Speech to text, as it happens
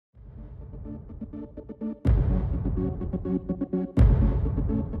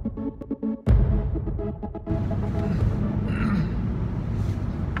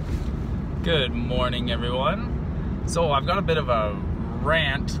Good morning, everyone. So I've got a bit of a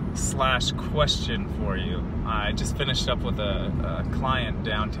rant slash question for you. I just finished up with a client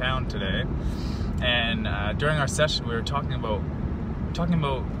downtown today, and during our session we were talking about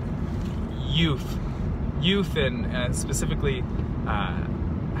youth and specifically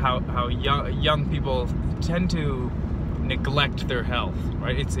how young people tend to neglect their health.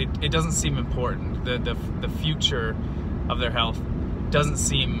 Right? It doesn't seem important. The future of their health doesn't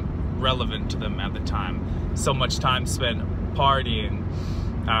seem relevant to them at the time. So much time spent partying,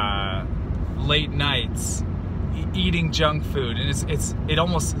 late nights, eating junk food, and it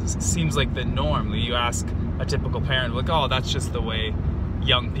almost seems like the norm. You ask a typical parent, like, oh, that's just the way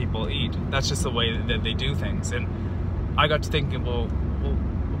young people eat. That's just the way that they do things. And I got to thinking, well,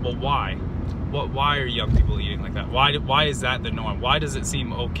 why? Why are young people eating like that? Why is that the norm? Why does it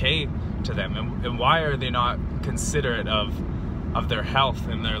seem okay to them? And why are they not considerate of their health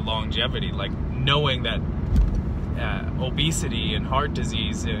and their longevity, like knowing that obesity and heart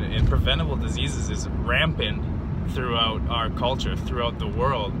disease and preventable diseases is rampant throughout our culture, throughout the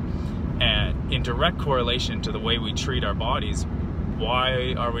world, and in direct correlation to the way we treat our bodies.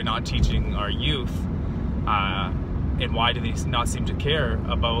 Why are we not teaching our youth, and why do they not seem to care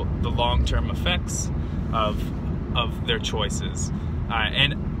about the long-term effects of their choices?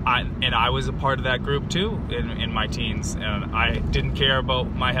 And I was a part of that group too in my teens, and I didn't care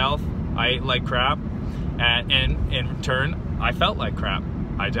about my health. I ate like crap, and in turn I felt like crap.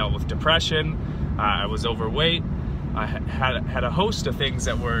 I dealt with depression, I was overweight, I had a host of things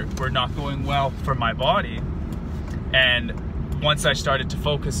that were not going well for my body. And once I started to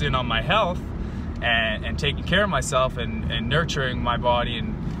focus in on my health and taking care of myself and nurturing my body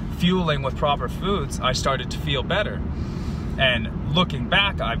and fueling with proper foods, I started to feel better. And looking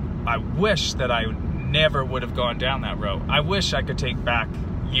back, I wish that I never would have gone down that road. I wish I could take back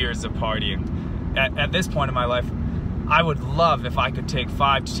years of partying. At this point in my life, I would love if I could take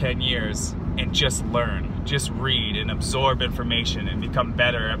 5 to 10 years and just learn, just read and absorb information and become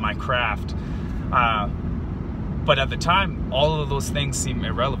better at my craft. But at the time, all of those things seem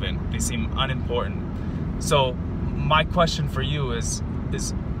irrelevant. They seem unimportant. So my question for you is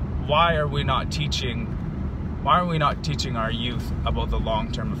why are we not teaching our youth about the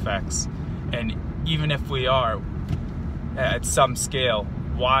long-term effects? And even if we are at some scale,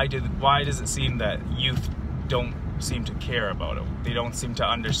 why does it seem that youth don't seem to care about it? They don't seem to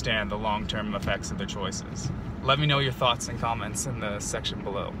understand the long-term effects of their choices. Let me know your thoughts and comments in the section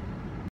below.